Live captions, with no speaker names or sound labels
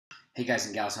Hey guys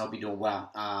and gals, I hope you're doing well.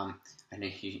 I know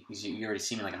you already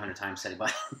seen me like 100 times today,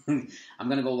 but I'm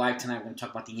going to go live tonight. We're going to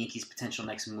talk about the Yankees' potential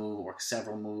next move or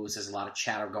several moves. There's a lot of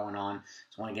chatter going on,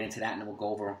 so I want to get into that, and then we'll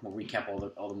recap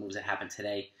all the moves that happened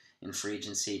today in free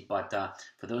agency. But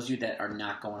for those of you that are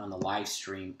not going on the live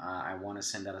stream, I want to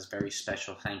send out a very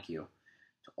special thank you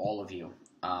to all of you.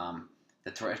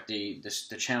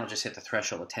 The channel just hit the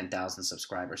threshold of 10,000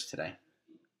 subscribers today,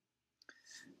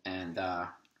 and I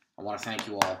want to thank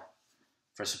you all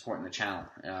for supporting the channel.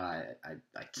 I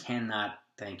cannot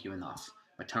thank you enough.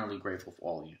 I'm eternally grateful for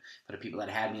all of you. For the people that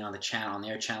had me on the channel, on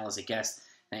their channel as a guest,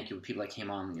 thank you. For people that came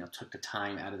on, took the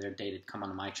time out of their day to come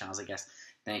onto my channel as a guest,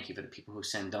 thank you. For the people who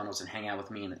send donos and hang out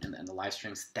with me in the live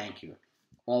streams, thank you.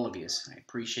 All of you. I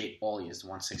appreciate all of you, the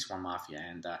 161 Mafia,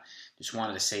 and just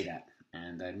wanted to say that.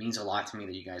 And it means a lot to me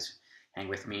that you guys hang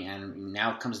with me. And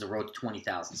now comes the road to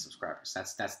 20,000 subscribers.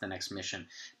 That's the next mission.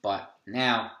 But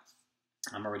now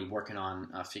I'm already working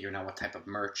on figuring out what type of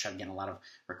merch. I'm getting a lot of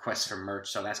requests for merch,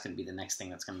 so that's going to be the next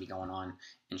thing that's going to be going on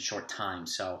in short time.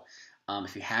 So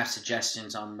if you have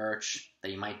suggestions on merch that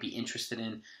you might be interested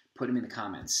in, put them in the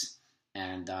comments.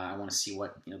 And I want to see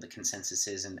what the consensus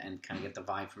is and kind of get the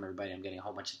vibe from everybody. I'm getting a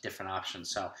whole bunch of different options.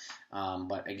 So,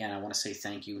 but again, I want to say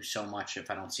thank you so much.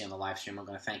 If I don't see you on the live stream, I'm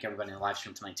going to thank everybody in the live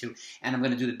stream tonight too. And I'm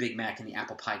going to do the Big Mac and the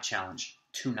Apple Pie Challenge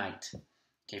tonight.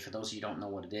 Okay, for those of you who don't know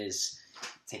what it is,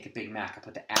 take a Big Mac, I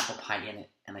put the apple pie in it,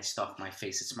 and I stuff my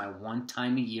face. It's my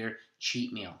one-time-a-year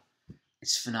cheat meal.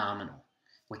 It's phenomenal.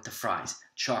 With the fries,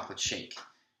 chocolate shake.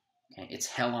 Okay, it's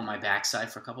hell on my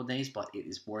backside for a couple of days, but it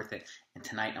is worth it. And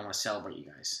tonight, I want to celebrate you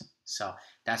guys. So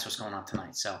that's what's going on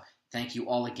tonight. So thank you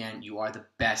all again. You are the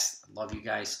best. Love you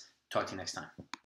guys. Talk to you next time.